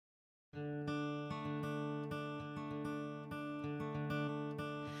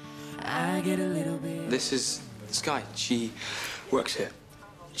I get a little bit. This is Skye. She works here.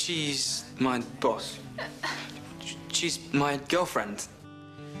 She's my boss. She's my girlfriend.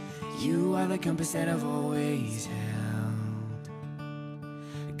 You are the compass that I've always held.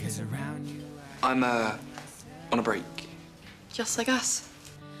 'Cause around you I'm on a break. Just like us.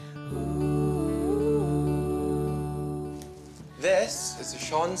 This is the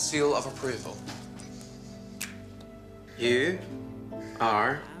Sean seal of approval. You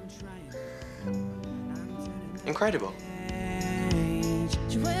are incredible.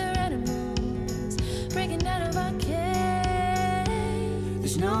 we're animals, breaking out of our cage.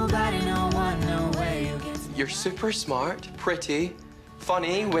 There's nobody, no one, no way you get to. You're super smart, pretty,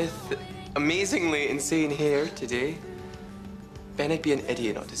 funny, with amazingly insane hair today. Ben, I'd be an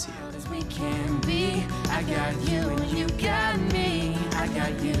idiot not to see it. As we can be. I got you and you got me. I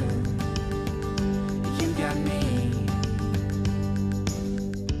got you. You got me.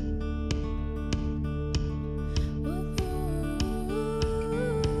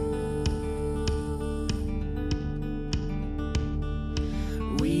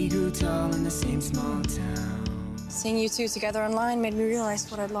 We grew tall in the same small town. Seeing you two together online made me realize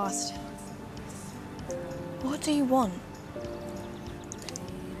what I'd lost. What do you want?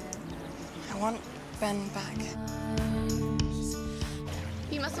 I want Ben back.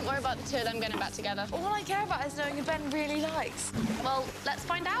 You mustn't worry about the two of them getting back together. All I care about is knowing who Ben really likes. Well, let's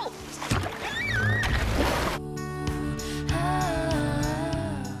find out.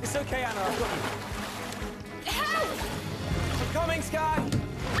 It's okay, Anna, I've got you. Help! I'm coming, Skye!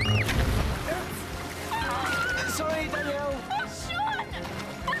 Sorry, Danielle. Oh, Sean!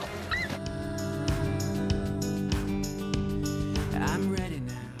 I'm ready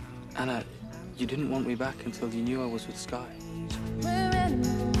now. Anna, you didn't want me back until you knew I was with Skye. We're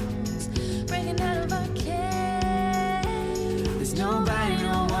animals, breaking out of our cage. There's nobody,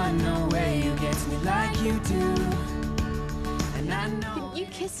 no one, no way you get to me like you do. And I know. You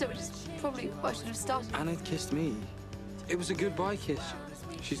kissed her, which is probably what I should have started. Anna kissed me. It was a goodbye kiss.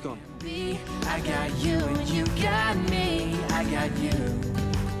 She's gone. I got you and you got me. I got you.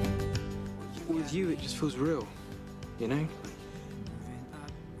 With you, it just feels real. You know?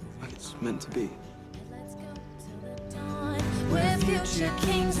 Like it's meant to be. We're future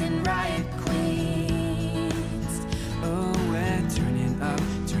kings and riot queens. Oh, we're turning up,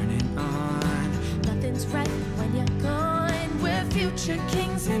 turning on. Nothing's right when you're gone. We're future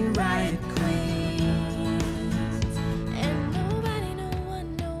kings and riot queens. And nobody, no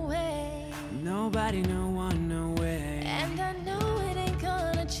one, no way. Nobody, no one, no way. And I know it ain't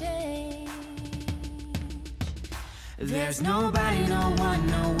gonna change. There's nobody, no one,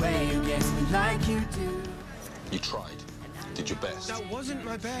 no way who gets me like you do. You tried. Did your best. That wasn't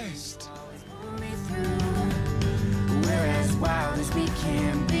my best. We're as wild as we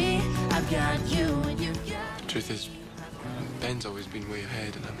can be. I've got you and you got. Truth is, Ben's always been way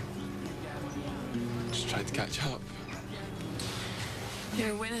ahead, and I'm just trying to catch up.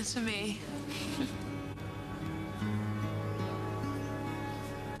 You're a winner to me.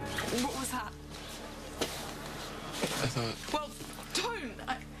 What was that? I thought, Well, don't!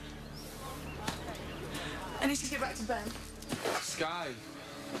 I need to get back to Ben. Skye.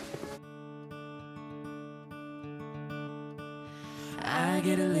 I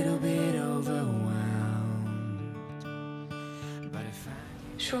get a little bit overwhelmed. But if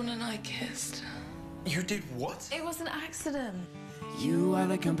Sean and I kissed. You did what? It was an accident. you are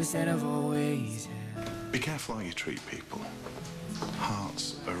the compass that I've always had. Be careful how you treat people.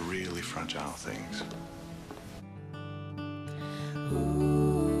 Hearts are really fragile things.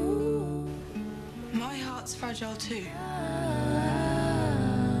 My heart's fragile too.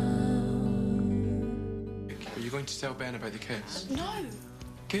 Are you going to tell Ben about the kiss? No.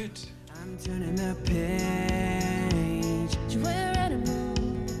 Good. I'm turning the page. We're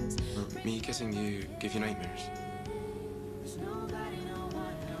animals. Me kissing you give you nightmares.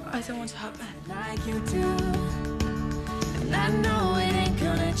 I don't want to hurt Ben. Like you do. And I know it ain't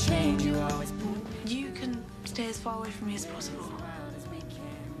gonna change. You always pull You can stay as far away from me as possible.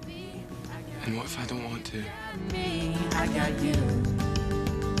 And what if I don't want to? me. I got you.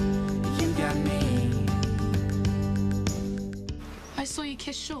 You got me. I saw you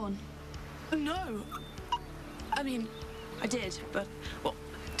kiss Sean. No. I mean, I did, but, well,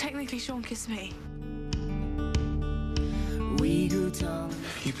 technically Sean kissed me. We grew tall.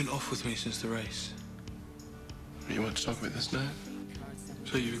 You've been off with me since the race. You want to talk about this now?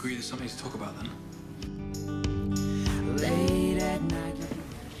 So you agree there's something to talk about then? Late at night.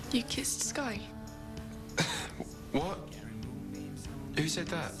 You kissed Skye. What? Who said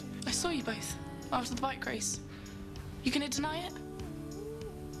that? I saw you both after the bike race. You gonna deny it?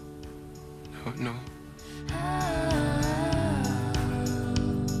 Oh, no.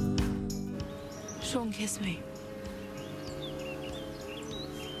 Sean kissed me.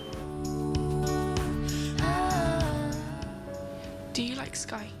 Do you like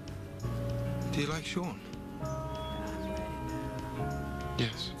Skye? Do you like Sean?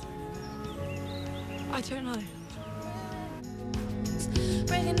 Yes. I don't know.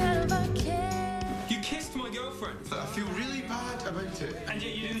 Breaking out of our cage. You kissed my girlfriend, I feel really bad about it. and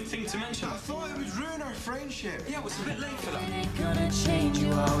yet you didn't think to mention I it. thought it would ruin our friendship. Yeah, it was a bit late for that. It ain't gonna change.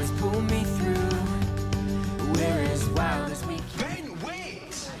 You always pull me through. We're as wild as we